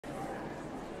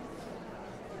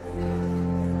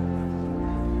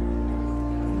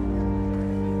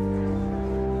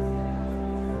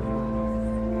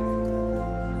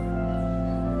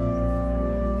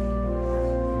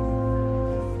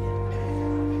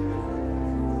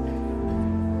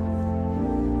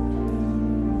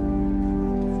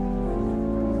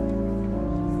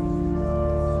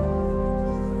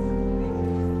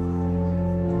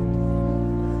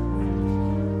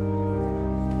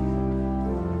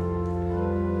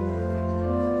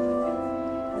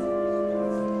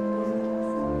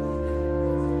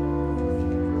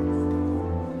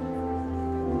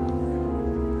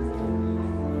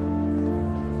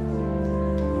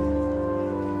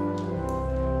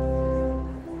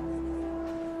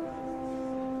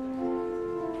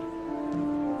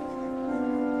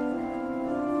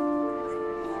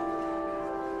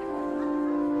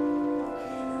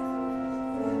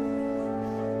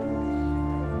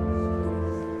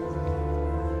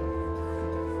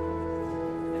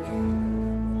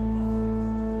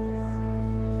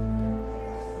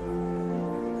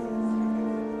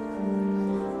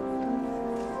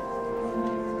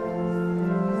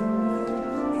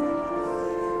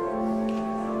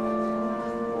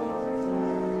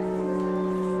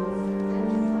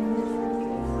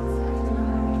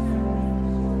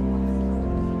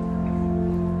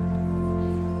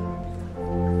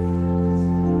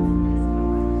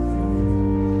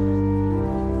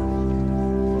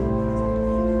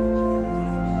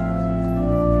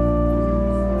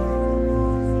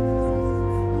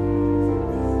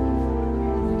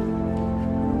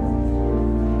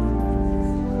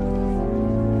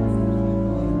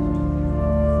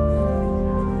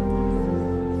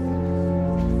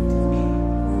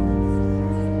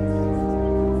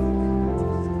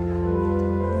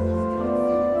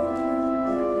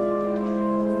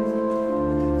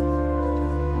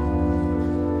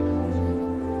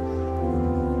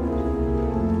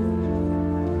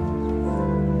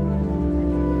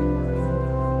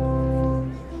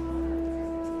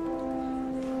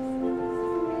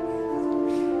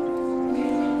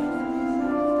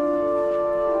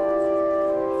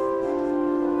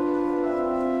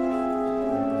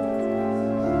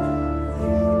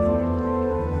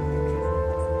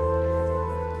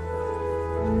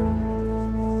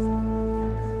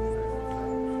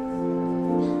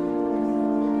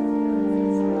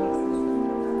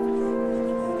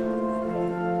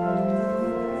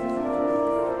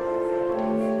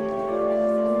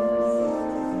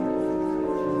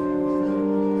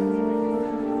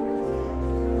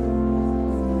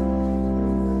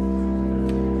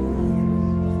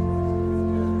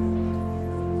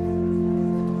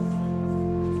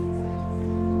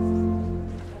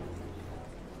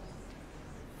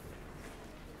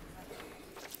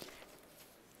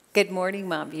Good morning,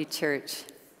 Montview Church.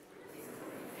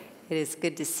 It is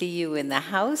good to see you in the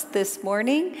house this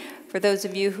morning. For those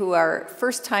of you who are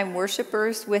first-time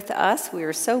worshipers with us, we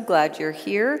are so glad you're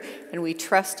here, and we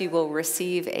trust you will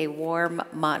receive a warm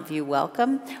Montview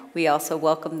welcome. We also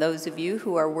welcome those of you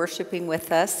who are worshiping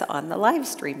with us on the live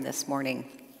stream this morning.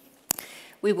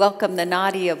 We welcome the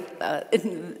Nadia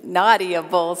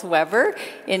Bolz-Weber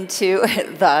into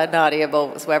Nadia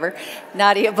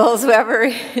Bolz-Weber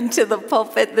into the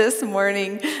pulpit this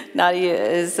morning. Nadia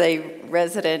is a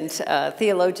resident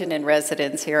theologian in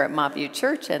residence here at Montview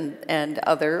Church and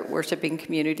other worshiping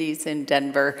communities in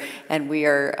Denver, and we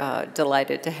are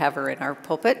delighted to have her in our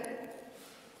pulpit.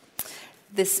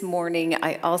 This morning,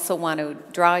 I also want to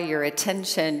draw your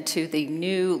attention to the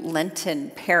new Lenten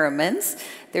paraments.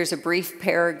 There's a brief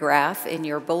paragraph in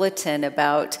your bulletin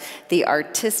about the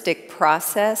artistic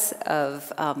process of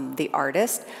the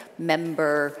artist,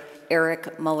 member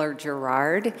Eric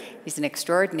Muller-Gerard. He's an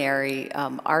extraordinary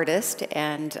artist,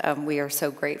 and we are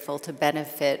so grateful to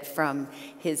benefit from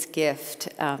his gift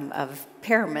of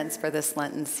paraments for this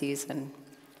Lenten season.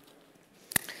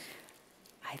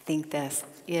 I think that's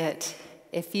it.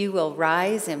 If you will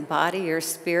rise, embody your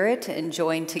spirit, and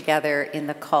join together in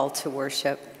the call to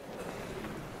worship.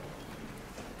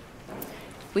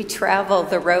 We travel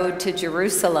the road to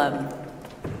Jerusalem.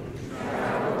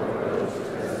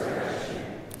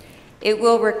 It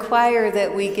will require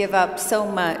that we give up so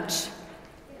much.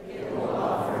 It will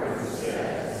offer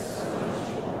instead so much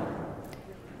more.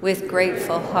 With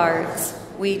grateful hearts,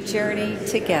 we journey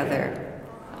together.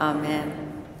 Amen.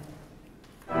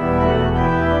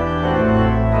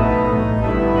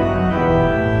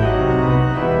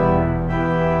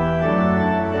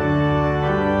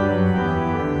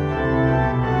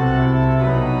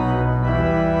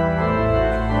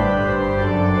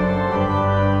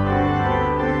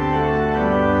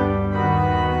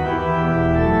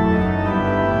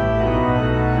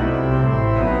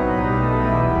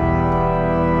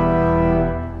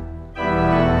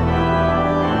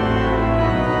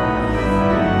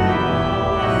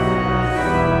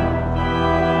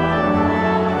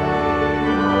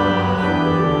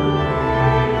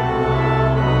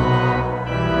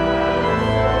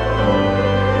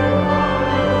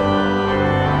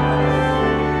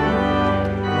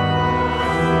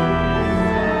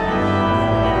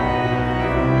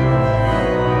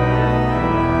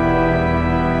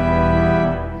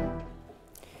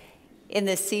 In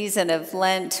the season of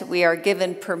Lent, we are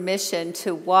given permission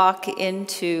to walk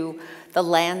into the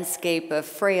landscape of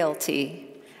frailty,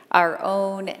 our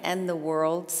own and the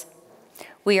world's.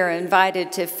 We are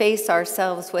invited to face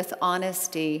ourselves with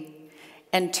honesty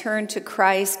and turn to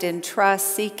Christ in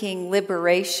trust, seeking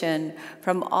liberation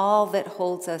from all that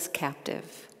holds us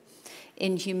captive.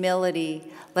 In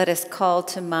humility, let us call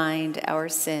to mind our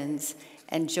sins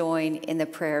and join in the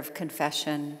prayer of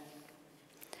confession.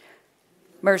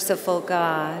 Merciful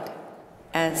God,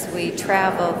 as we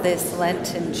travel this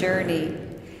Lenten journey,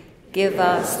 give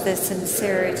us the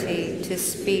sincerity to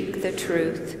speak the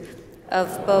truth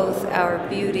of both our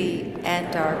beauty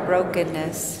and our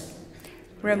brokenness.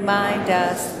 Remind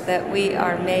us that we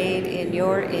are made in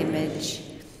your image,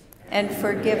 and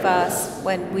forgive us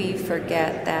when we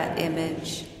forget that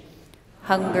image,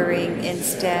 hungering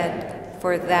instead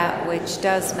for that which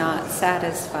does not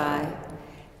satisfy,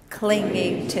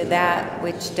 clinging to that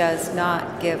which does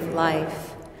not give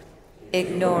life,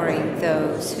 ignoring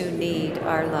those who need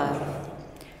our love.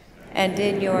 And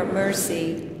in your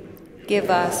mercy, give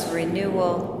us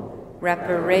renewal,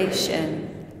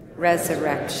 reparation,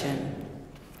 resurrection.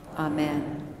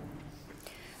 Amen.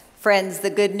 Friends, the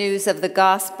good news of the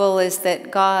gospel is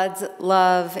that God's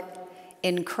love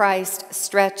in Christ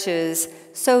stretches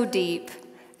so deep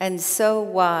and so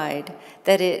wide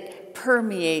that it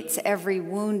permeates every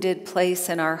wounded place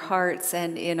in our hearts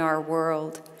and in our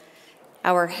world.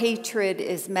 Our hatred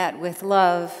is met with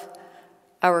love.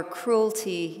 Our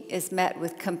cruelty is met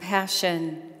with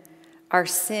compassion. Our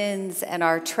sins and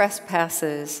our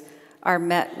trespasses are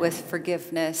met with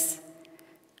forgiveness.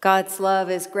 God's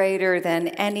love is greater than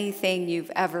anything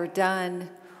you've ever done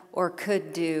or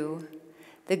could do.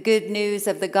 The good news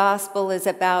of the gospel is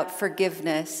about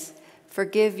forgiveness.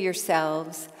 Forgive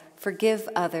yourselves, forgive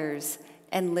others,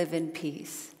 and live in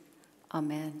peace.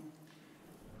 Amen.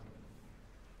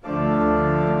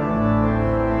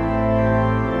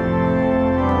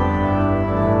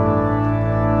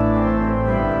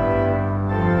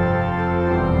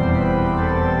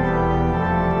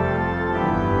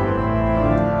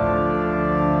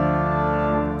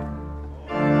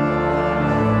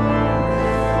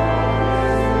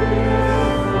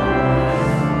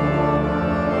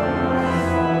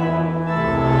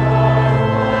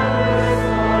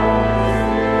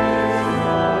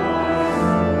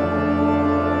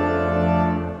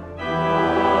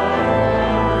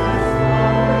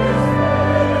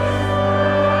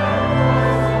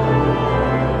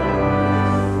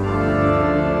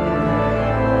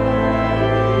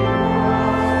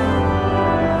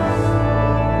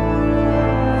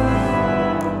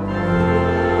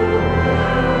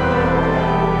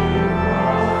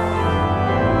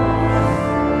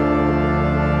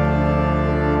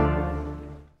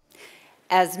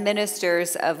 As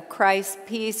ministers of Christ's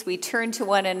peace, we turn to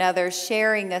one another,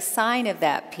 sharing a sign of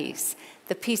that peace.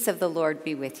 The peace of the Lord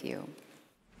be with you.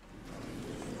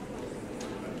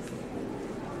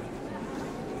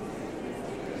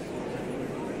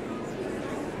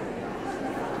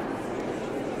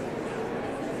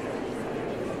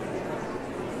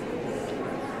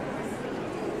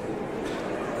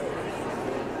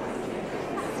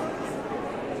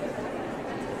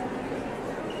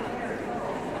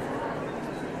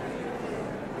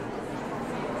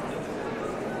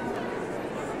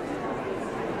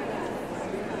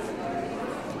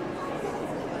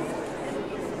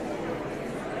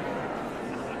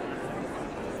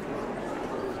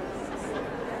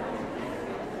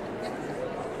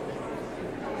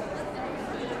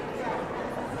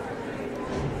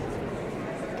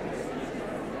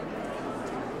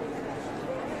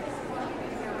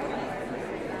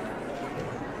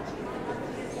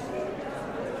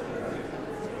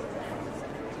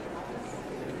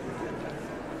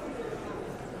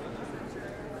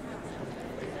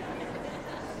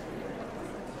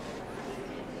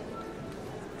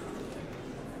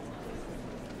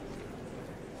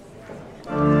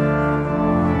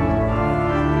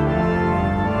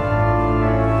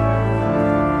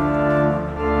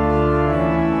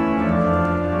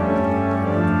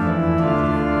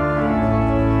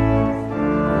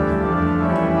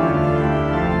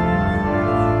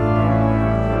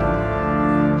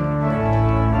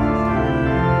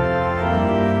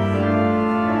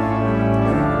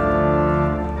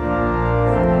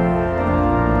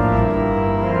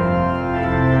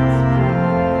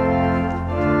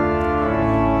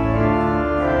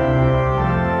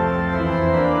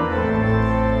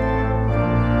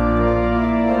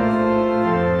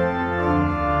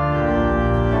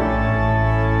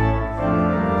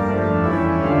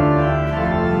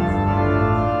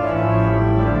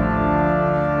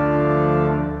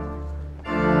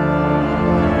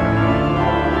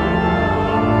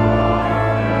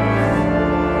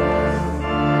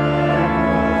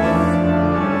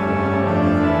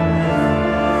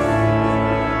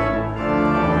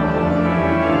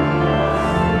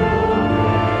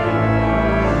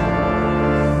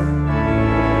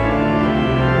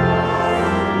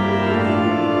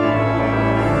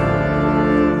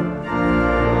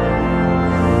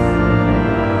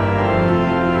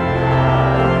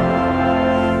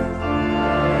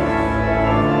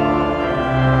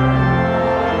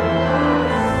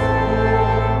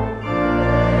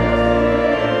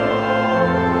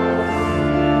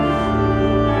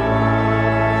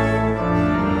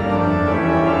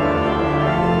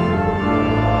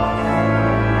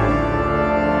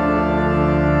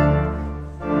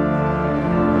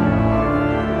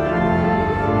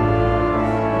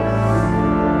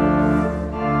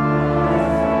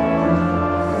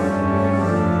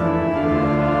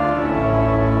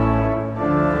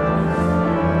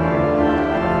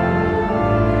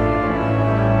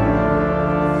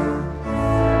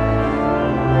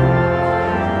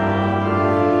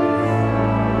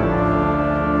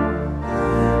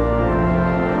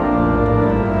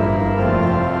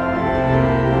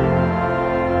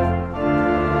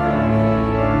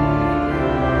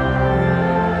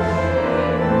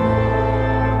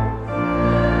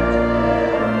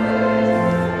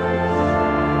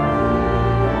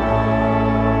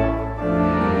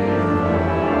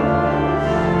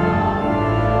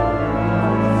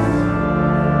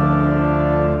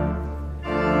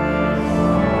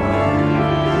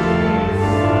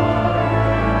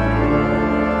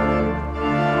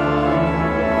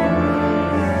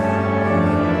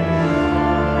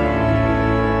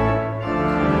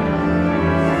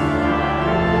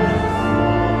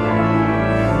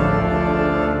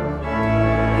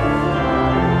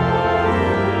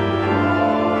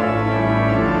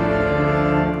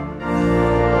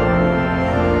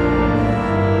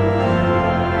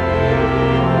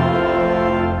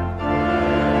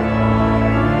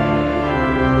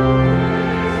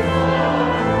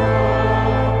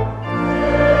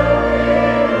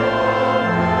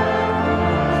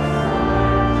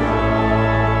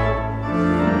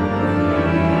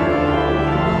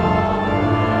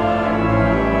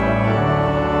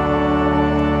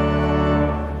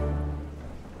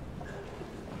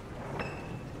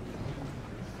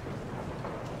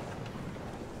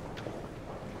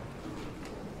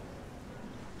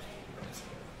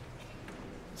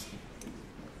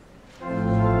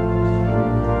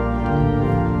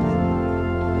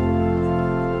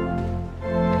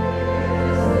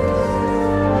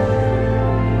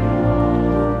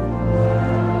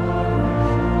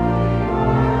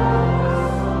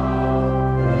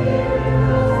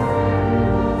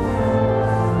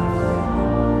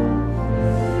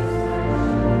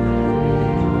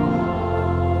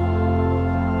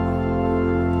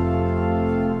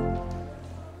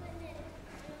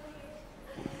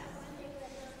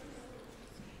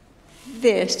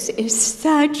 This is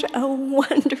such a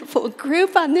wonderful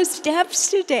group on the steps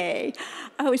today.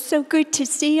 Oh, it's so good to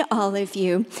see all of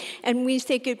you. And we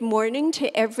say good morning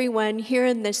to everyone here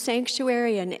in the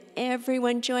sanctuary and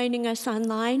everyone joining us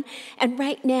online. And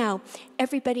right now,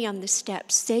 everybody on the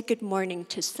steps, say good morning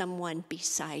to someone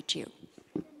beside you.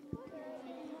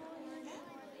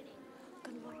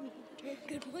 Good morning.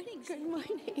 Good morning. Good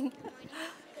morning.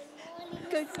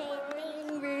 Good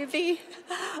morning, Ruby.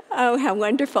 Oh, how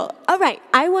wonderful. All right,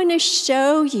 I want to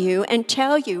show you and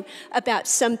tell you about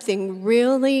something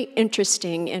really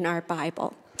interesting in our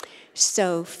Bible.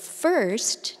 So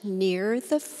first, near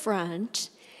the front,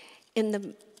 in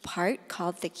the part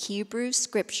called the Hebrew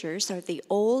Scriptures, or the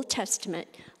Old Testament,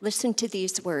 listen to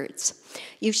these words.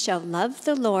 You shall love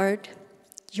the Lord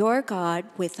your God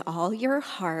with all your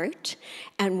heart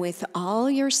and with all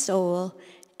your soul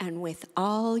and with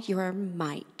all your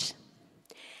might.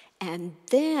 And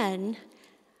then,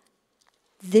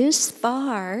 this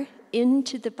far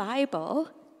into the Bible,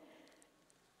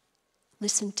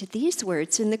 listen to these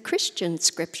words in the Christian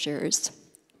scriptures.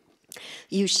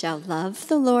 You shall love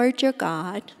the Lord your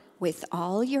God with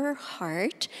all your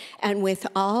heart and with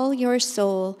all your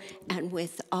soul and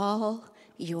with all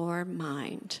your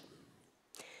mind.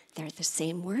 They're the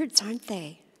same words, aren't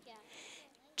they?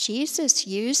 Jesus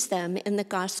used them in the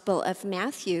Gospel of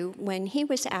Matthew when he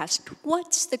was asked,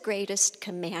 what's the greatest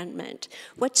commandment?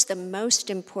 What's the most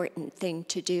important thing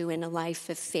to do in a life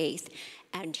of faith?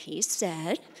 And he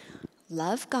said,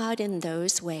 love God in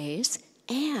those ways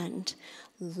and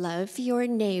love your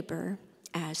neighbor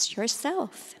as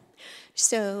yourself.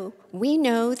 So we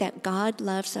know that God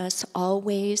loves us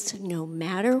always, no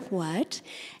matter what,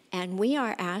 and we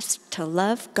are asked to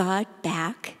love God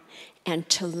back and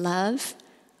to love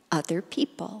other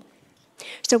people.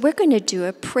 So we're going to do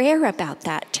a prayer about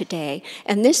that today.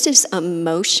 And this is a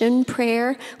motion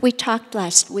prayer. We talked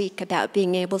last week about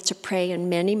being able to pray in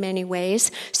many, many ways.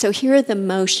 So here are the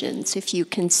motions, if you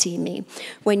can see me.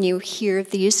 When you hear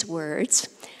these words,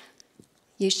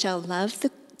 you shall love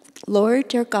the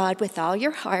Lord your God with all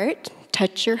your heart,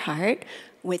 touch your heart,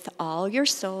 with all your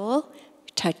soul,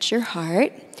 touch your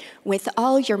heart, with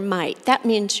all your might. That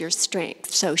means your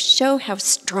strength. So show how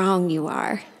strong you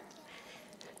are.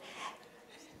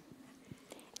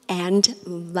 And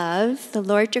love the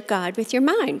Lord your God with your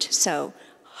mind. So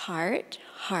heart,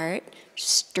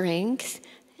 strength,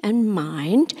 and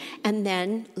mind. And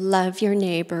then love your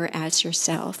neighbor as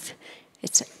yourself.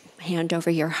 It's a hand over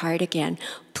your heart again.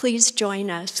 Please join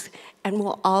us, and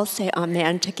we'll all say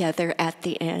amen together at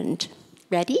the end.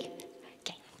 Ready?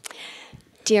 Okay.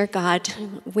 Dear God,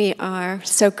 we are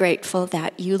so grateful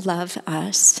that you love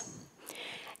us.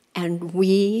 And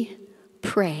we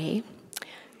pray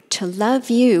to love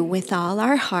you with all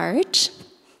our heart,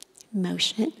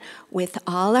 emotion, with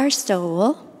all our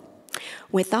soul,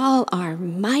 with all our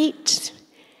might,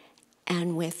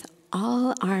 and with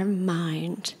all our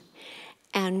mind.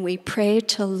 And we pray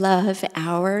to love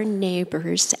our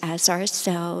neighbors as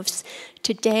ourselves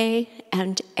today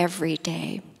and every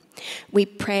day. We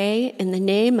pray in the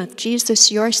name of Jesus,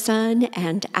 your Son,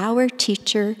 and our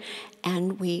teacher,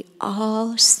 and we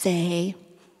all say,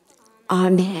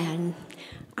 Amen.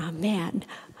 Amen.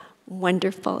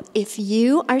 Wonderful. If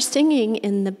you are singing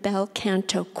in the bel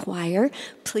canto choir,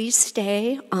 please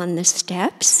stay on the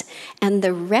steps, and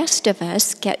the rest of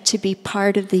us get to be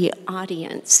part of the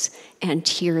audience and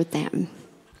hear them.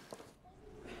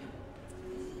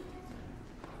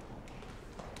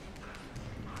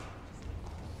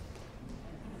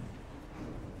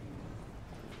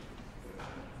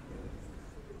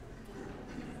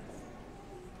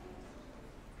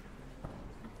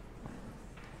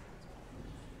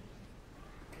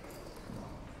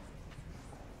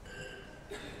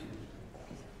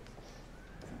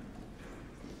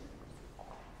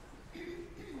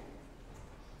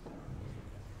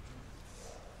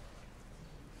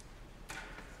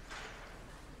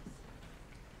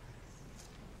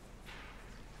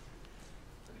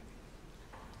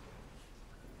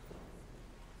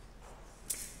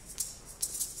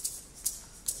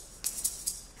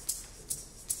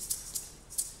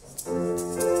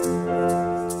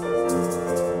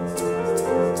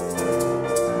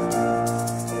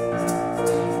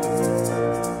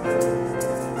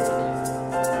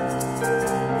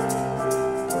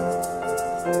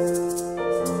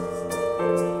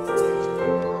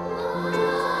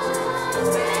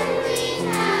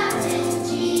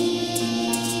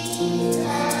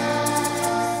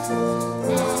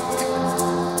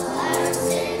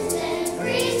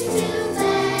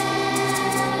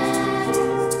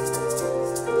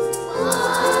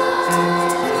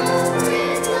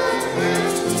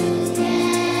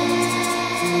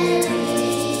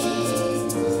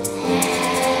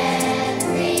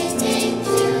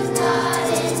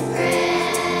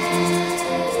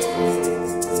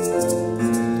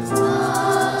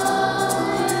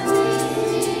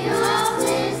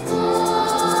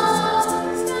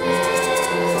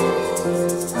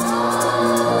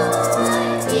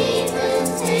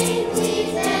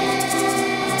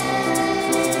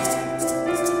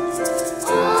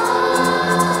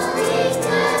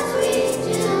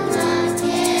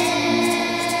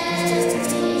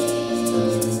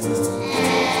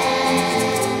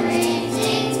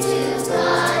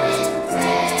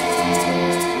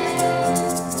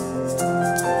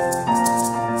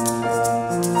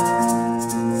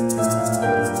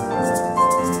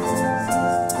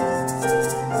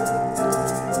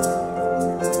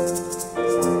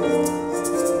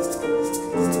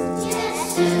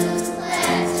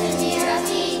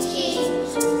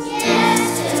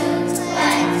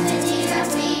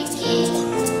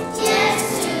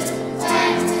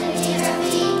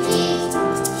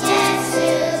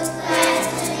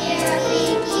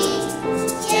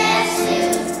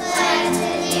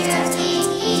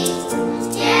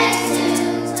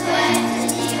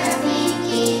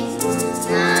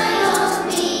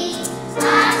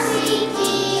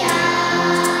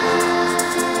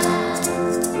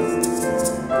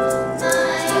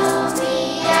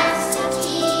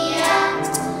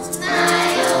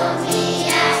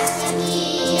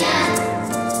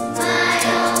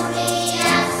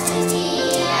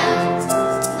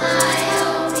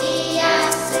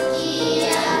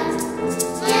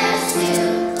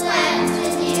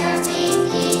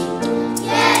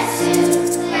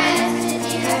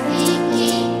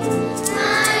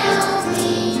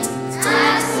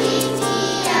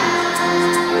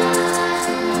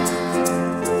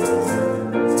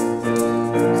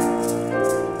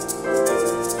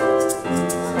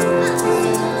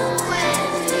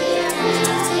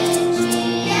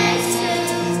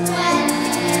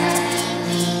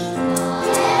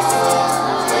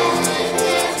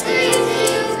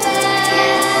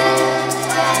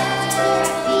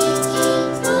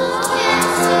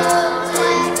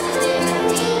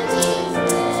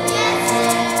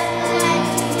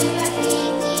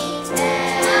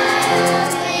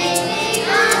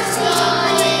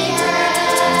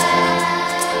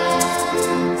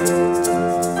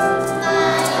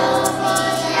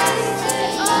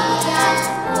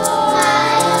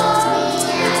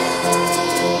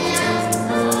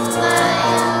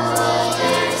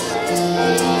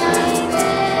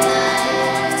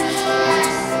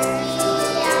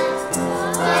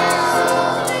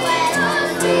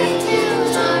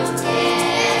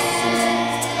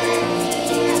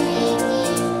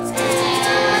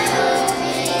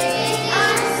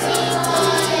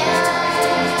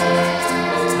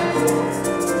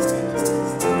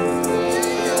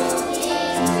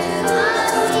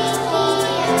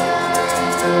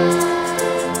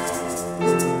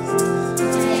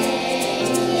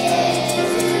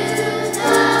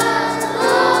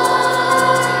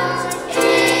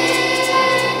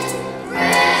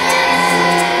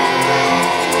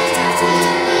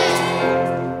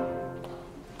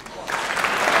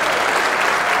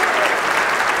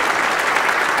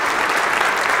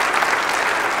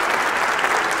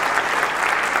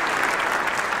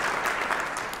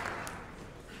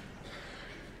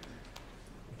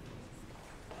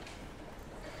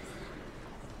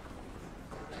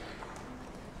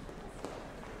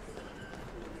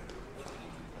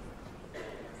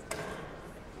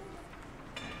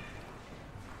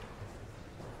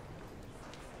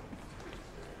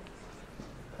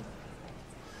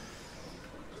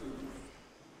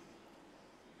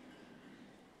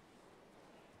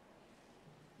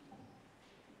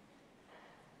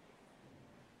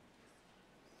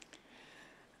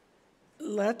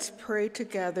 Let's pray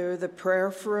together the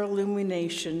prayer for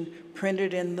illumination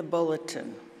printed in the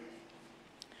bulletin.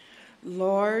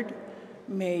 Lord,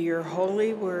 may your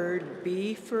holy word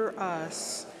be for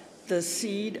us the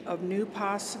seed of new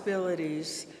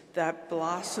possibilities that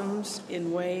blossoms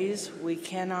in ways we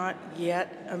cannot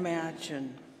yet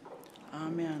imagine.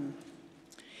 Amen.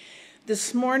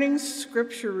 This morning's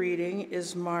scripture reading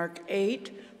is Mark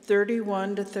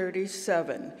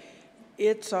 8:31-37.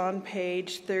 It's on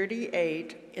page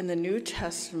 38 in the New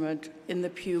Testament in the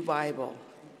Pew Bible.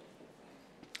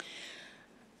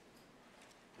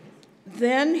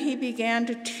 Then he began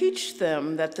to teach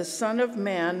them that the Son of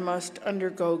Man must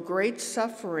undergo great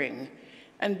suffering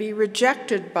and be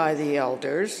rejected by the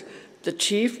elders, the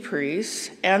chief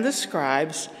priests, and the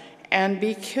scribes, and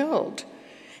be killed,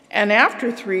 and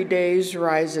after 3 days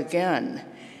rise again.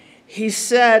 He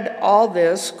said all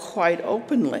this quite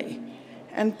openly,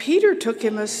 and Peter took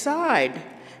him aside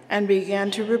and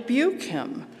began to rebuke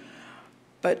him.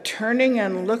 But turning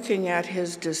and looking at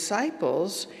his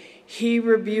disciples, he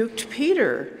rebuked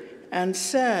Peter and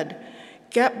said,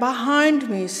 "Get behind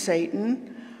me,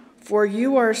 Satan, for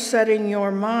you are setting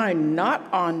your mind not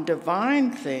on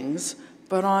divine things,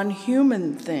 but on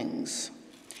human things."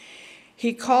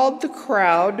 He called the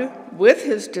crowd with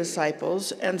his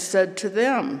disciples and said to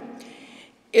them,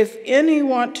 "If any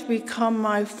want to become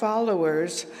my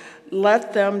followers,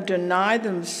 let them deny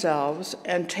themselves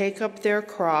and take up their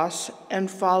cross and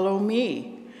follow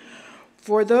me.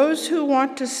 For those who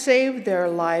want to save their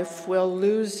life will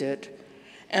lose it,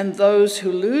 and those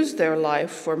who lose their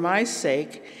life for my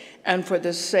sake and for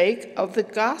the sake of the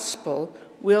gospel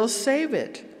will save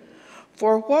it.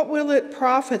 For what will it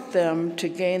profit them to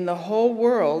gain the whole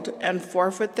world and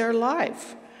forfeit their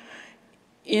life?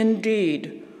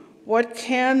 Indeed, what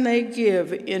can they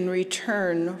give in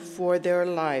return for their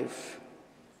life?"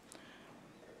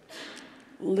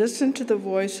 Listen to the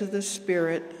voice of the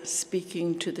Spirit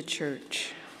speaking to the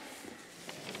church.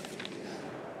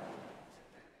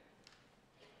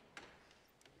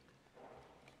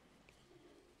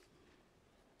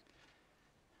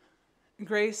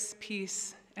 Grace,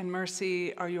 peace, and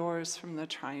mercy are yours from the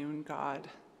triune God.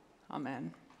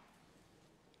 Amen.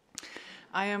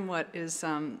 I am what is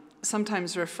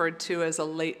sometimes referred to as a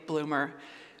late bloomer,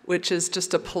 which is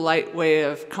just a polite way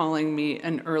of calling me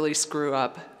an early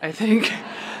screw-up, I think.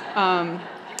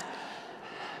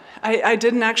 I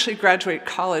didn't actually graduate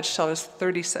college till I was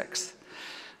 36,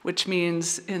 which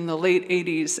means in the late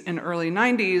 80s and early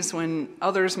 90s, when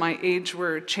others my age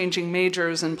were changing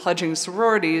majors and pledging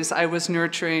sororities, I was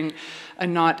nurturing a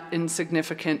not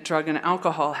insignificant drug and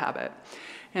alcohol habit.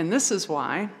 And this is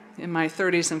why, in my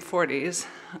 30s and 40s,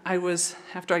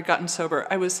 after I'd gotten sober,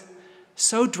 I was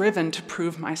so driven to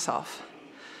prove myself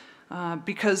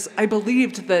because I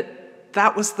believed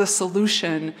that was the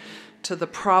solution to the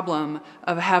problem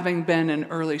of having been an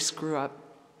early screw-up.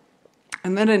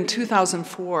 And then in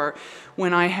 2004,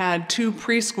 when I had 2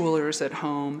 preschoolers at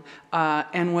home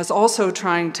and was also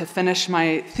trying to finish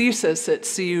my thesis at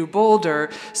CU Boulder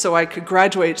so I could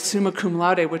graduate summa cum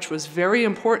laude, which was very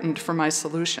important for my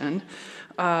solution,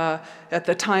 at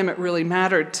the time it really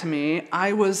mattered to me,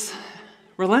 I was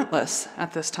relentless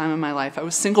at this time in my life. I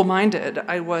was single-minded.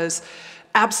 I was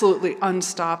absolutely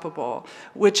unstoppable,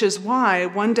 which is why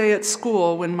one day at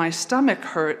school when my stomach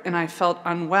hurt and I felt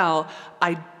unwell,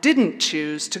 I didn't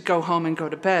choose to go home and go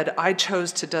to bed. I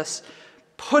chose to just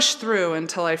push through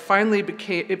until it finally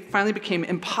became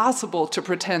impossible to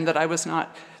pretend that I was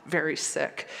not very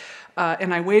sick.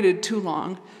 And I waited too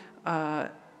long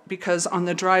because on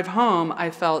the drive home, I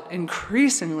felt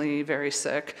increasingly very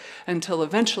sick until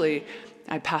eventually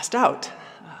I passed out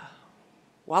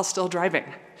while still driving.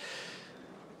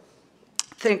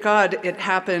 Thank God it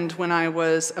happened when I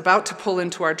was about to pull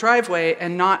into our driveway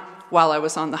and not while I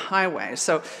was on the highway.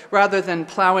 So rather than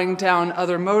plowing down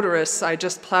other motorists, I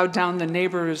just plowed down the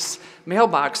neighbors'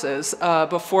 mailboxes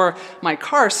before my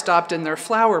car stopped in their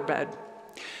flower bed.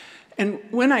 And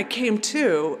when I came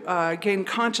to, gained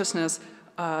consciousness,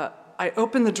 I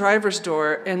opened the driver's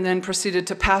door and then proceeded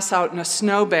to pass out in a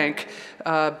snowbank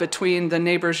between the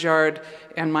neighbor's yard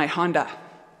and my Honda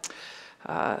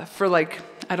for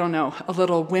I don't know, a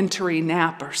little wintry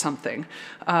nap or something.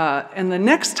 And the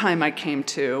next time I came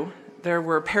to, there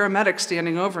were paramedics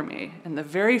standing over me, and the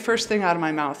very first thing out of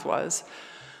my mouth was,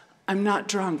 "I'm not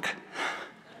drunk."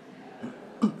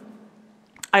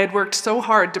 I had worked so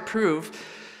hard to prove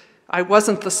I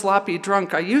wasn't the sloppy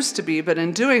drunk I used to be, but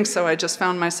in doing so, I just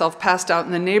found myself passed out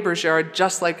in the neighbor's yard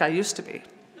just like I used to be.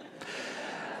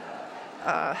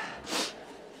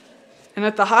 And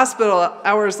at the hospital,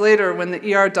 hours later, when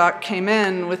the ER doc came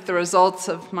in with the results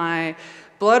of my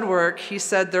blood work, he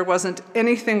said there wasn't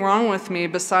anything wrong with me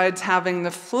besides having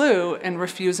the flu and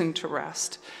refusing to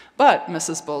rest. But,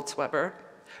 Mrs. Bolz-Weber,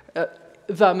 but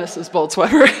Mrs.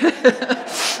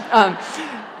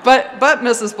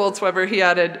 Bolz-Weber, he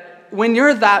added, when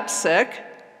you're that sick,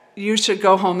 you should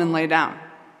go home and lay down.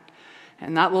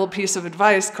 And that little piece of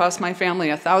advice cost my family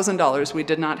 $1,000 we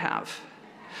did not have.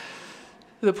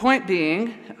 The point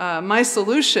being, my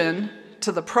solution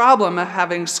to the problem of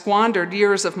having squandered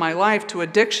years of my life to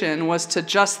addiction was to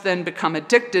just then become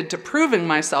addicted to proving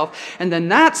myself, and then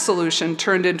that solution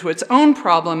turned into its own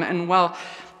problem, and well,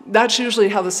 that's usually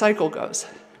how the cycle goes.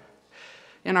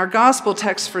 In our gospel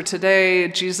text for today,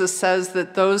 Jesus says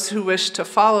that those who wish to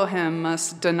follow him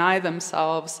must deny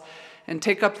themselves and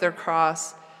take up their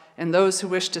cross, and those who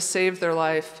wish to save their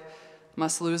life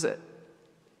must lose it.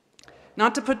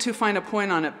 Not to put too fine a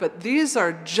point on it, but these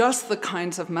are just the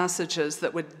kinds of messages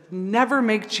that would never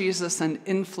make Jesus an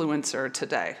influencer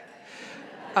today.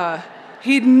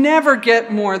 He'd never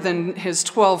get more than his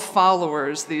 12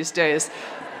 followers these days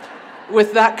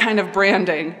with that kind of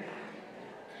branding.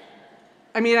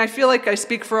 I mean, I feel like I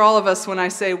speak for all of us when I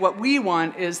say what we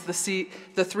want is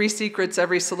the 3 secrets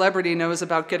every celebrity knows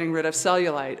about getting rid of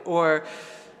cellulite, or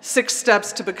 6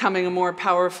 steps to becoming more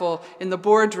powerful in the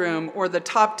boardroom, or the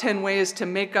top 10 ways to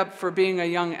make up for being a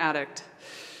young addict.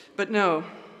 But no,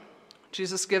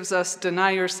 Jesus gives us deny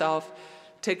yourself,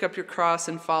 take up your cross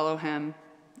and follow him,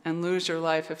 and lose your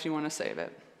life if you want to save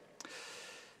it.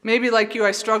 Maybe like you,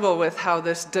 I struggle with how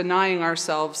this denying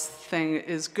ourselves thing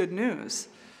is good news.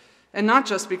 And not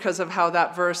just because of how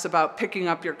that verse about picking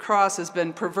up your cross has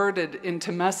been perverted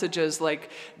into messages like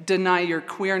deny your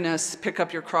queerness, pick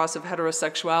up your cross of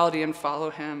heterosexuality and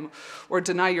follow him, or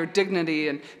deny your dignity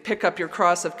and pick up your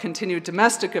cross of continued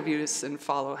domestic abuse and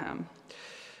follow him.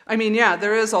 I mean, yeah,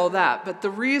 there is all that, but the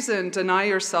reason deny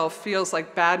yourself feels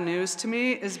like bad news to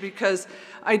me is because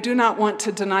I do not want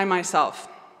to deny myself.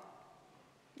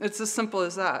 It's as simple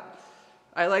as that.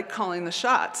 I like calling the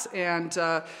shots, and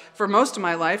for most of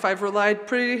my life, I've relied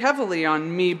pretty heavily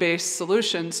on me-based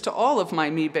solutions to all of my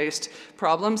me-based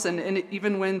problems, and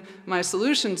even when my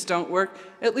solutions don't work,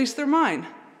 at least they're mine.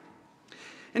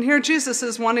 And here Jesus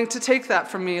is wanting to take that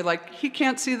from me, like he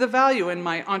can't see the value in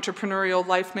my entrepreneurial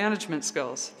life management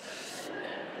skills.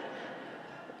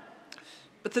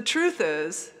 But the truth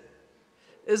is,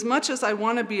 as much as I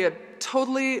want to be a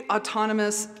totally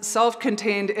autonomous,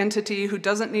 self-contained entity who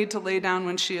doesn't need to lay down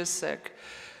when she is sick,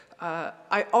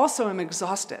 I also am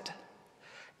exhausted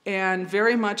and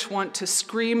very much want to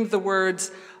scream the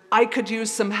words, I could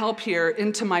use some help here,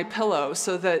 into my pillow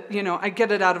so that, I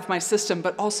get it out of my system,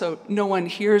 but also no one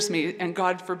hears me and,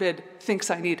 God forbid, thinks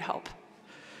I need help.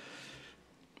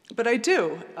 But I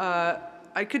do.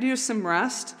 I could use some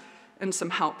rest and some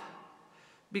help,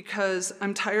 because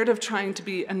I'm tired of trying to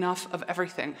be enough of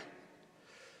everything.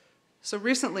 So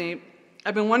recently,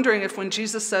 I've been wondering if when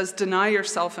Jesus says, deny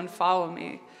yourself and follow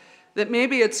me, that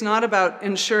maybe it's not about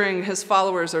ensuring his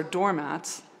followers are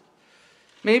doormats.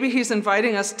 Maybe he's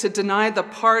inviting us to deny the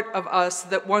part of us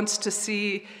that wants to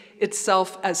see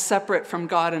itself as separate from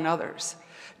God and others.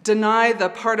 Deny the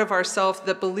part of ourself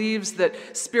that believes that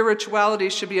spirituality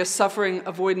should be a suffering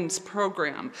avoidance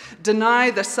program. Deny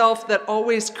the self that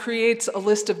always creates a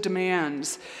list of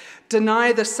demands.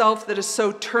 Deny the self that is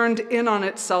so turned in on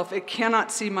itself it cannot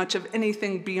see much of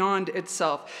anything beyond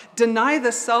itself. Deny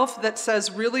the self that says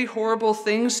really horrible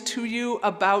things to you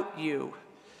about you.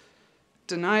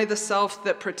 Deny the self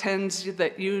that pretends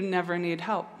that you never need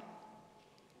help.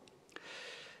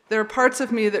 There are parts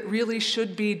of me that really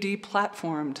should be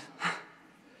deplatformed.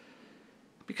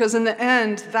 Because in the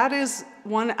end, that is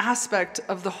one aspect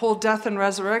of the whole death and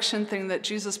resurrection thing that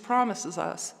Jesus promises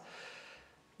us.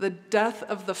 The death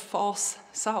of the false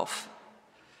self.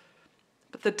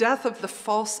 But the death of the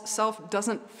false self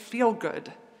doesn't feel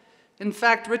good. In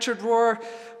fact, Richard Rohr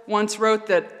once wrote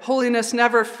that holiness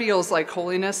never feels like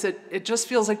holiness, it just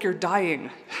feels like you're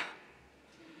dying.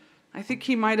 I think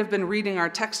he might have been reading our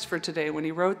text for today when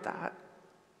he wrote that.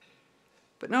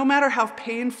 But no matter how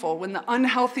painful, when the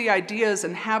unhealthy ideas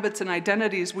and habits and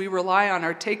identities we rely on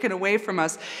are taken away from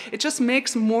us, it just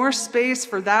makes more space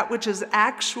for that which is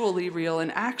actually real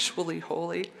and actually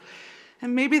holy.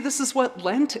 And maybe this is what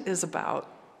Lent is about.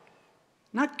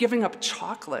 Not giving up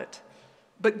chocolate,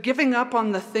 but giving up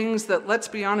on the things that, let's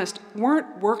be honest,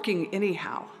 weren't working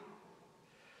anyhow.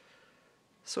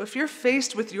 So if you're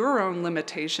faced with your own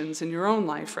limitations in your own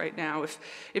life right now,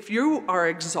 if you are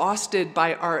exhausted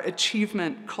by our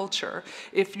achievement culture,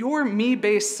 if your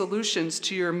me-based solutions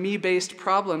to your me-based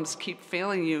problems keep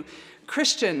failing you,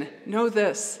 Christian, know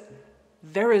this,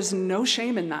 there is no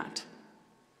shame in that.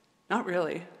 Not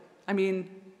really. I mean,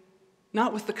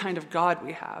 not with the kind of God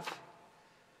we have.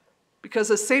 Because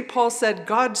as St. Paul said,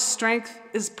 God's strength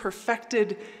is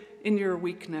perfected in your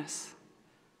weakness.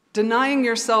 Denying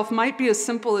yourself might be as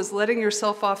simple as letting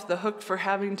yourself off the hook for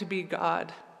having to be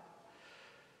God.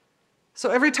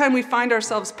 So every time we find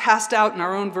ourselves passed out in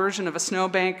our own version of a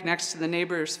snowbank next to the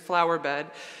neighbor's flower bed,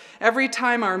 every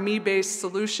time our me-based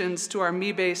solutions to our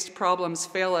me-based problems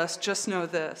fail us, just know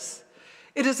this.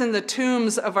 It is in the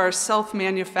tombs of our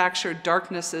self-manufactured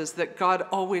darknesses that God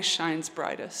always shines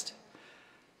brightest.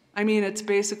 I mean, it's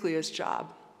basically his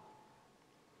job.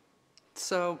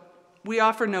 So we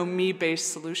offer no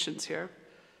me-based solutions here.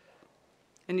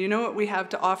 And you know what we have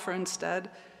to offer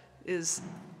instead is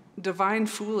divine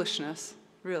foolishness,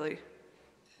 really.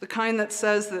 The kind that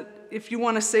says that if you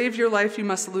want to save your life, you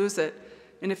must lose it.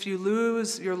 And if you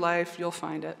lose your life, you'll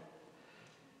find it.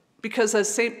 Because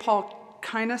as St. Paul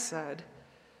kind of said,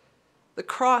 the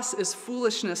cross is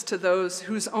foolishness to those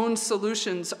whose own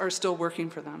solutions are still working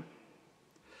for them.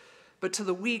 But to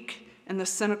the weak and the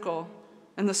cynical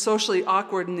and the socially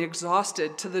awkward and the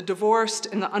exhausted, to the divorced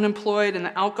and the unemployed and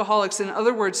the alcoholics, in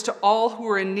other words, to all who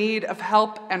are in need of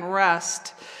help and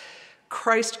rest,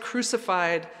 Christ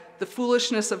crucified, the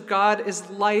foolishness of God, is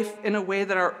life in a way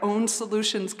that our own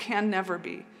solutions can never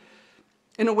be,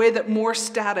 in a way that more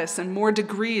status and more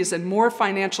degrees and more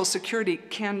financial security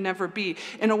can never be,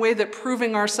 in a way that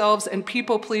proving ourselves and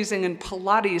people-pleasing and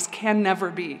Pilates can never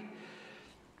be.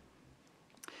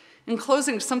 In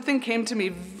closing, something came to me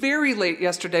very late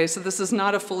yesterday, so this is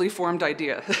not a fully formed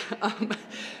idea.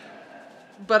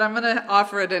 But I'm going to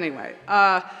offer it anyway.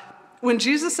 When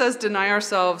Jesus says, deny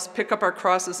ourselves, pick up our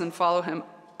crosses, and follow him,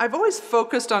 I've always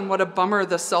focused on what a bummer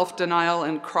the self-denial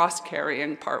and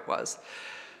cross-carrying part was,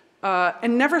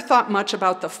 and never thought much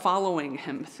about the following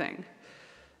him thing.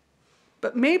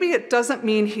 But maybe it doesn't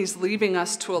mean he's leaving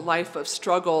us to a life of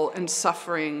struggle and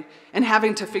suffering and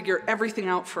having to figure everything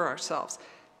out for ourselves.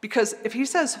 Because if he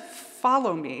says,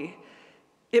 follow me,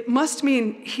 it must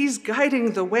mean he's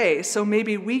guiding the way, so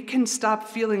maybe we can stop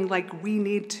feeling like we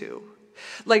need to.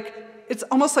 Like, it's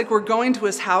almost like we're going to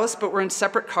his house, but we're in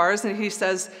separate cars, and he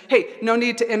says, hey, no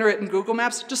need to enter it in Google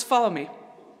Maps, just follow me.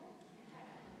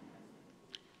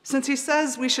 Since he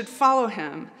says we should follow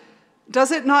him,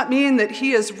 does it not mean that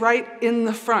he is right in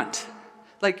the front?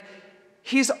 Like,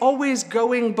 he's always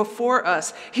going before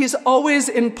us. He's always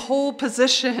in pole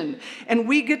position, and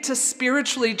we get to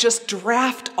spiritually just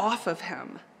draft off of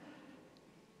him.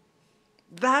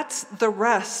 That's the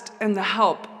rest and the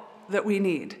help that we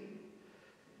need.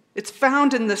 It's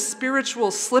found in the spiritual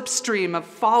slipstream of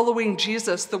following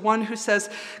Jesus, the one who says,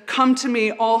 come to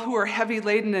me, all who are heavy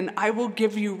laden, and I will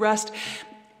give you rest,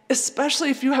 especially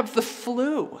if you have the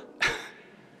flu.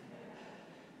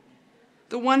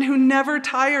 The one who never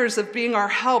tires of being our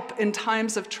help in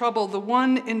times of trouble, the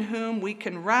one in whom we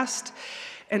can rest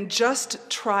and just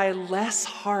try less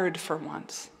hard for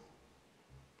once.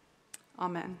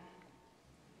 Amen.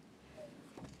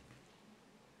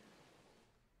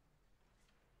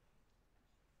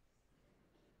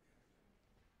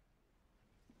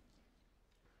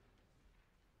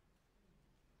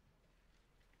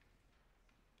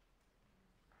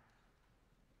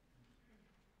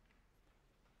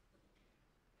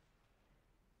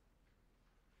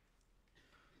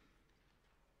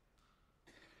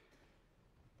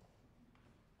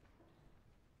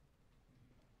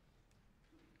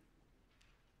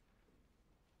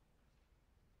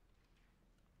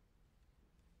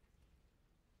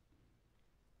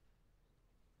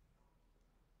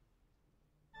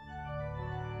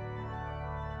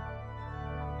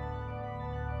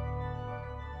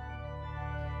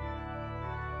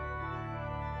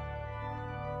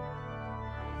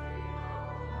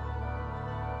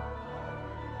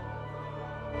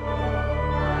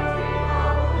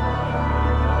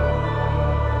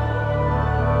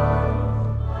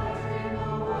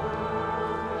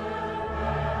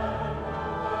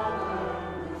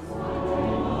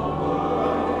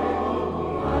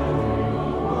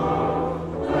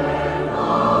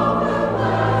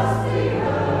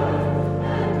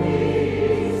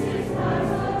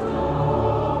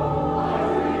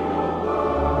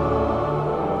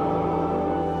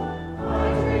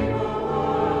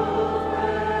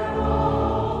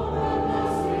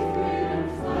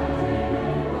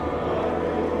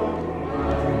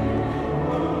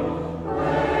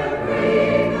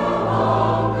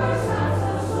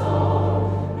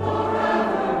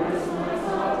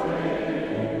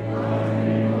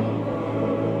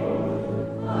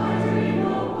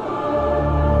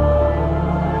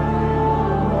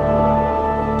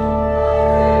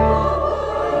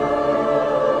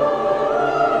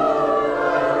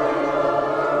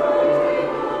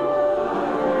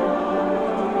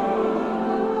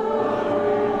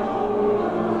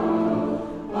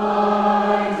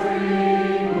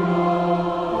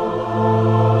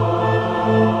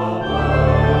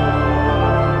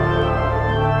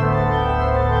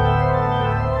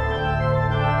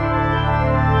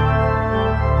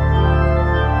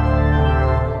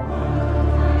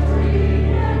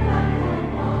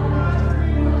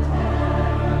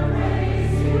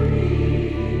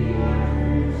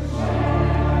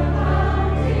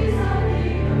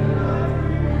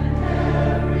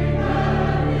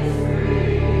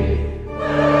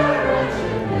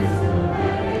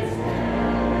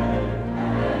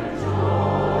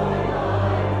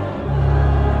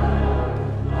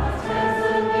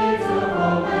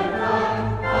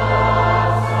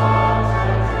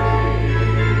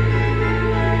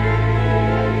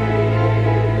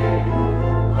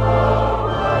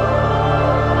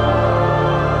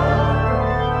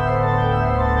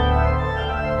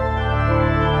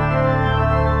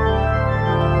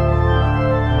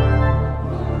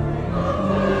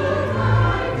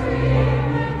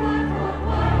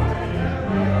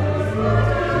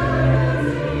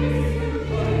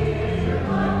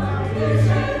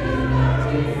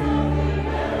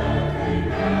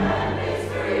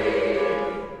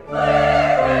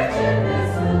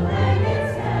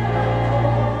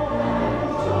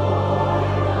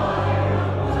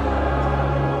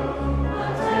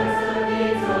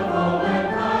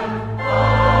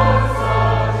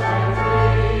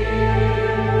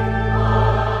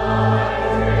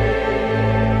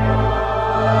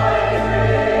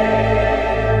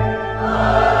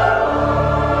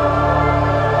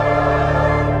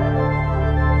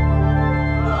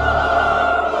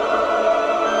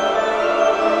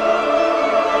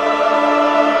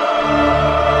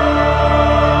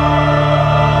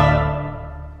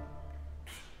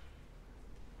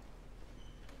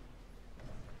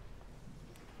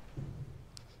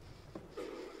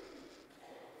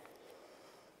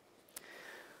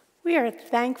 We are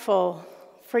thankful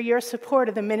for your support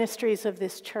of the ministries of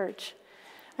this church.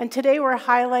 And today we're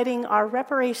highlighting our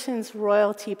Reparations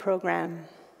Royalty Program.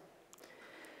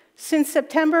 Since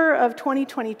September of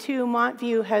 2022,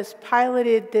 Montview has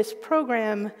piloted this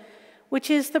program,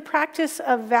 which is the practice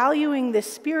of valuing the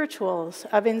spirituals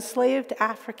of enslaved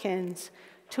Africans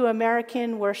to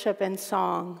American worship and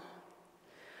song.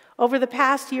 Over the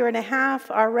past year and a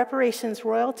half, our Reparations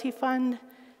Royalty Fund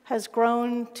has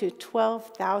grown to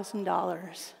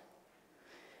 $12,000.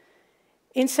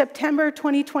 In September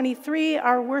 2023,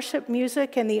 our Worship,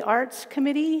 Music, and the Arts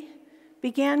Committee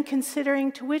began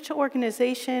considering to which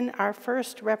organization our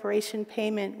first reparation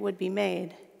payment would be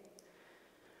made.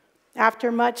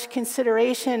 After much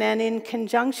consideration and in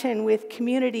conjunction with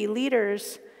community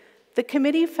leaders, the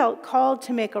committee felt called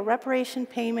to make a reparation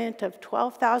payment of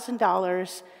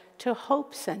 $12,000 to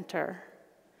Hope Center.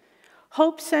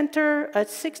 Hope Center, a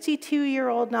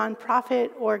 62-year-old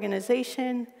nonprofit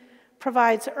organization,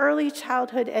 provides early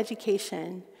childhood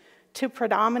education to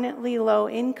predominantly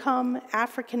low-income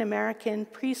African-American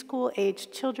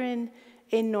preschool-aged children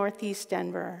in Northeast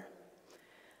Denver.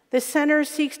 The center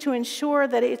seeks to ensure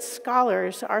that its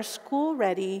scholars are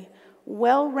school-ready,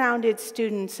 well-rounded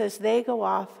students as they go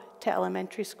off to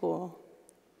elementary school.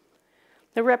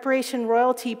 The reparation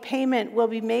royalty payment will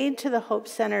be made to the Hope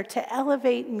Center to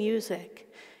elevate music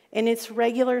in its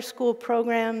regular school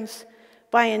programs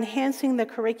by enhancing the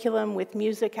curriculum with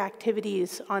music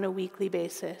activities on a weekly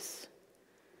basis.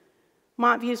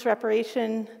 Montview's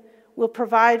reparation will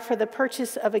provide for the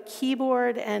purchase of a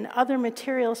keyboard and other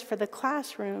materials for the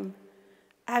classroom,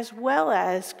 as well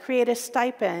as create a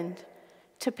stipend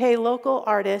to pay local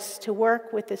artists to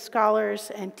work with the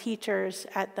scholars and teachers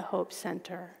at the Hope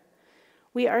Center.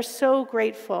 We are so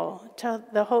grateful to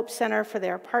the Hope Center for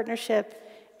their partnership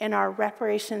in our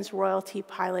Reparations Royalty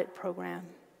Pilot Program.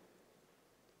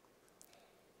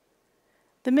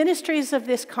 The ministries of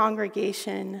this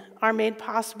congregation are made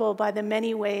possible by the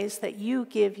many ways that you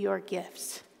give your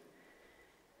gifts.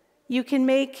 You can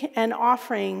make an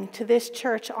offering to this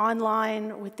church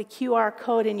online with the QR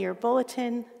code in your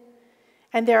bulletin,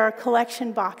 and there are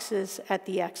collection boxes at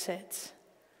the exits.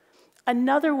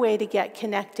 Another way to get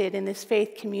connected in this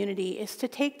faith community is to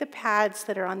take the pads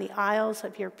that are on the aisles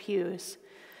of your pews,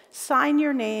 sign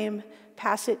your name,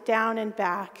 pass it down and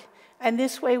back, and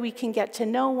this way we can get to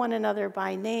know one another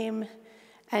by name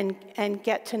and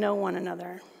get to know one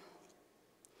another.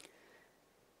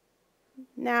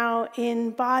 Now, in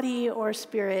body or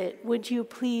spirit, would you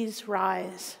please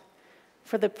rise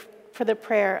for the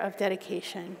prayer of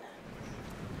dedication?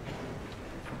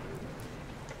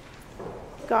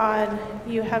 God,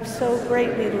 you have so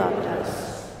greatly loved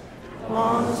us,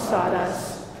 long sought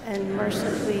us, and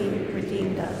mercifully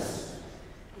redeemed us.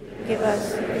 Give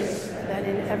us grace that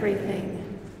in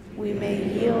everything we may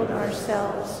yield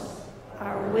ourselves,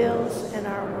 our wills, and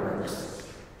our works,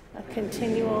 a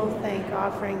continual thank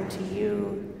offering to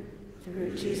you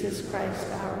through Jesus Christ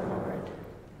our Lord.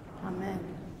 Amen.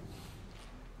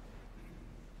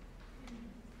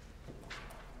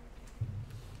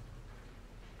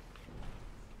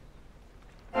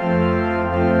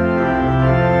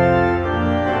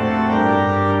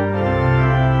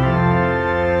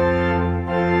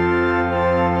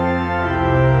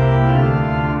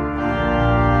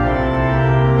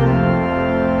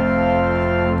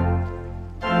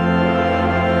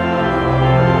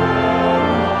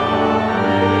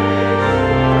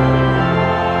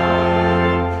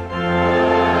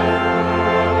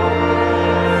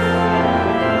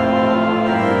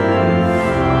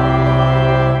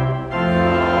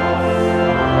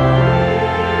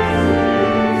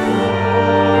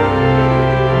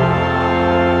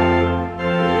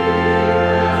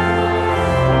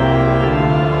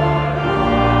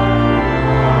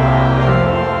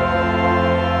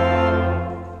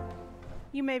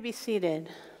 Be seated.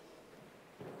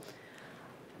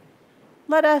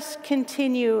 Let us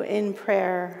continue in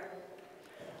prayer.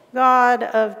 God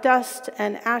of dust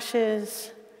and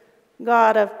ashes,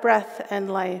 God of breath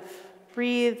and life,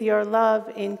 breathe your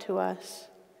love into us.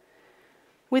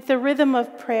 With the rhythm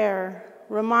of prayer,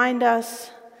 remind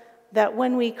us that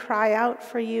when we cry out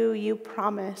for you, you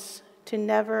promise to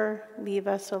never leave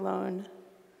us alone.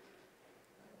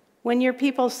 When your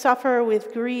people suffer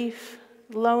with grief,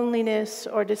 loneliness,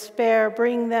 or despair,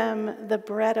 bring them the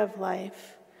bread of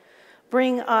life.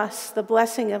 Bring us the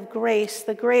blessing of grace,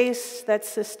 the grace that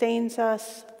sustains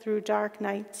us through dark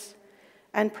nights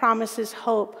and promises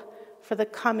hope for the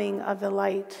coming of the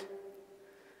light.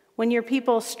 When your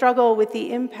people struggle with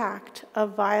the impact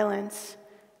of violence,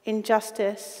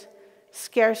 injustice,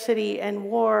 scarcity, and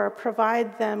war,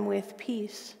 provide them with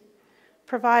peace.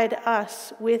 provide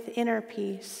us with inner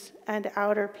peace and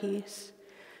outer peace,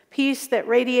 peace that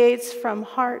radiates from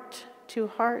heart to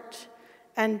heart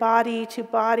and body to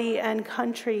body and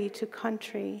country to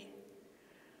country.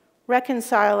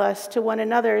 Reconcile us to one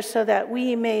another so that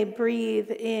we may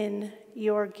breathe in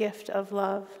your gift of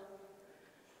love.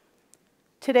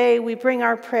 Today we bring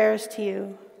our prayers to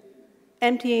you,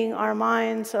 emptying our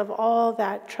minds of all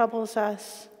that troubles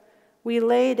us. We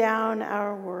lay down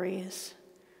our worries,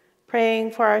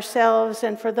 praying for ourselves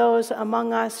and for those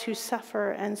among us who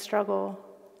suffer and struggle,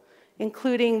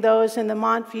 including those in the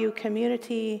Montview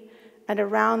community and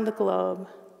around the globe.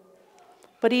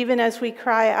 But even as we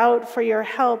cry out for your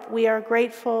help, we are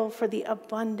grateful for the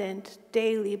abundant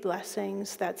daily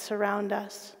blessings that surround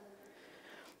us.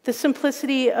 The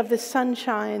simplicity of the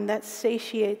sunshine that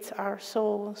satiates our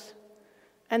souls,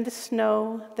 and the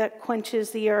snow that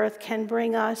quenches the earth can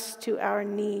bring us to our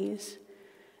knees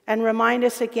and remind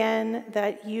us again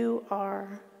that you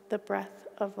are the breath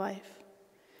of life.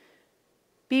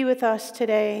 Be with us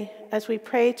today as we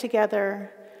pray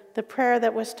together the prayer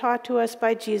that was taught to us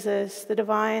by Jesus, the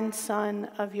divine Son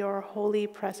of your holy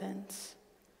presence.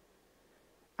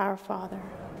 Our Father,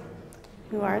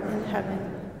 who art in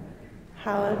heaven,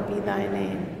 hallowed be thy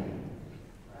name.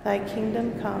 Thy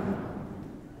kingdom come,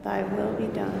 thy will be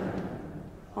done,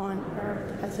 on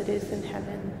earth as it is in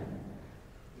heaven.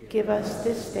 Give us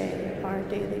this day our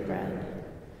daily bread,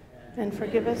 and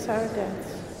forgive us our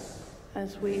debts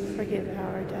as we forgive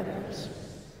our debtors.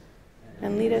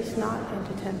 And lead us not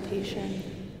into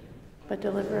temptation, but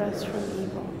deliver us from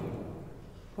evil.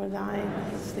 For thine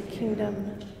is the kingdom,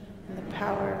 and the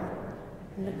power,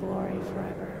 and the glory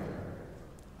forever.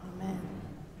 Amen.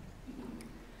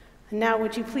 And now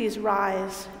would you please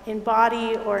rise in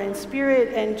body or in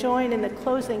spirit and join in the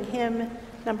closing hymn,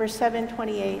 number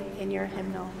 728, in your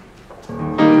hymnal.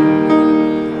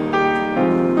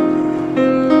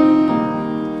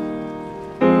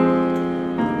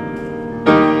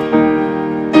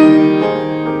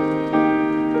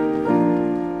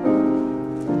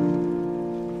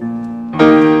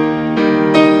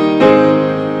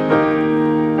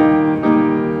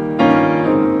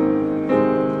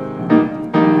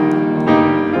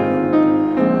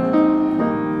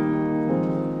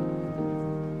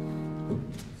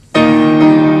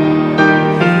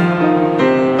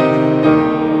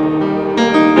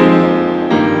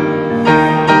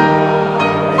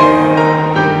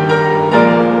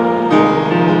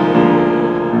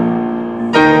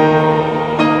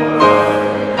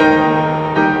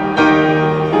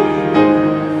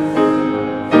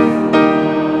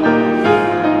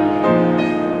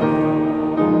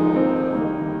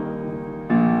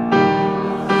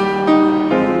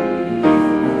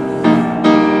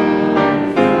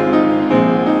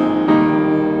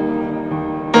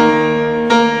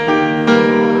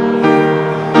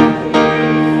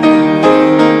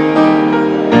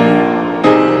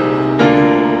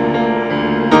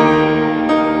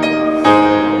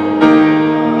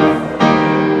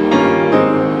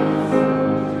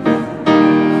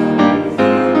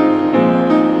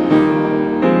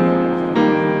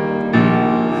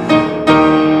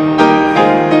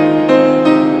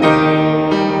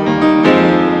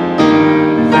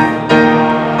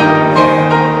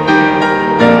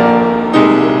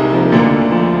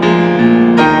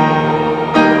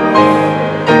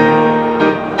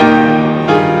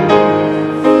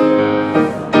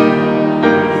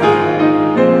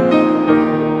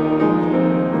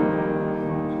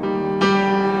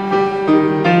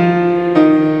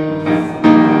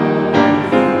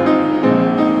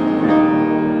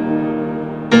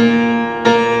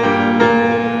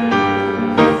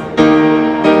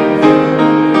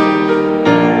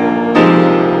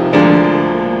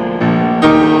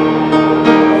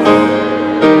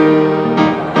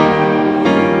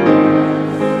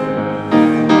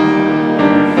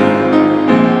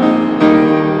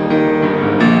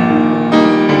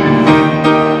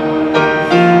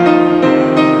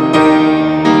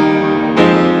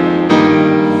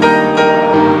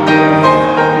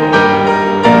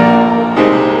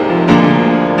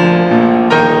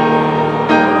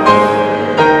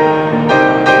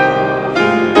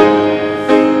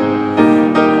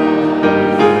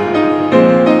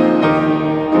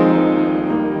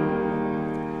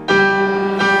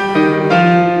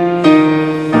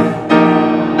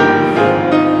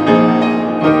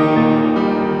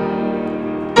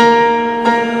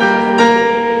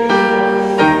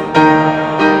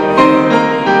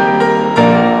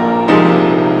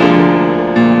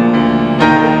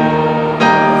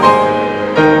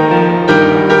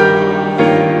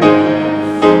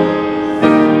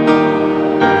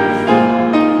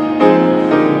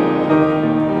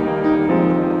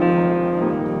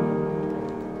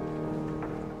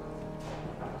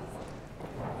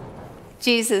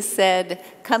 Jesus said,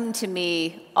 "Come to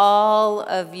me, all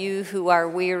of you who are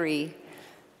weary.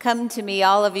 Come to me,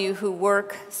 all of you who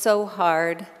work so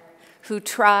hard, who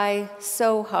try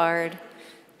so hard,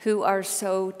 who are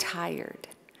so tired.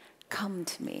 Come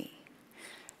to me."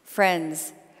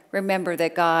 Friends, remember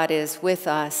that God is with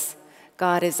us.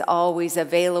 God is always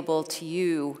available to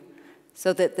you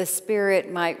so that the Spirit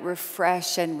might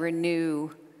refresh and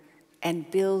renew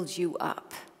and build you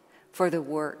up for the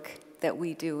work that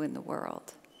we do in the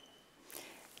world.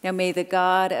 Now may the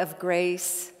God of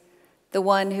grace, the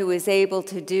one who is able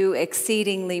to do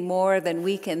exceedingly more than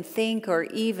we can think or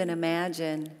even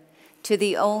imagine, to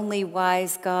the only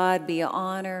wise God be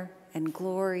honor and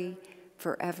glory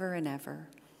forever and ever.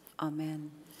 Amen.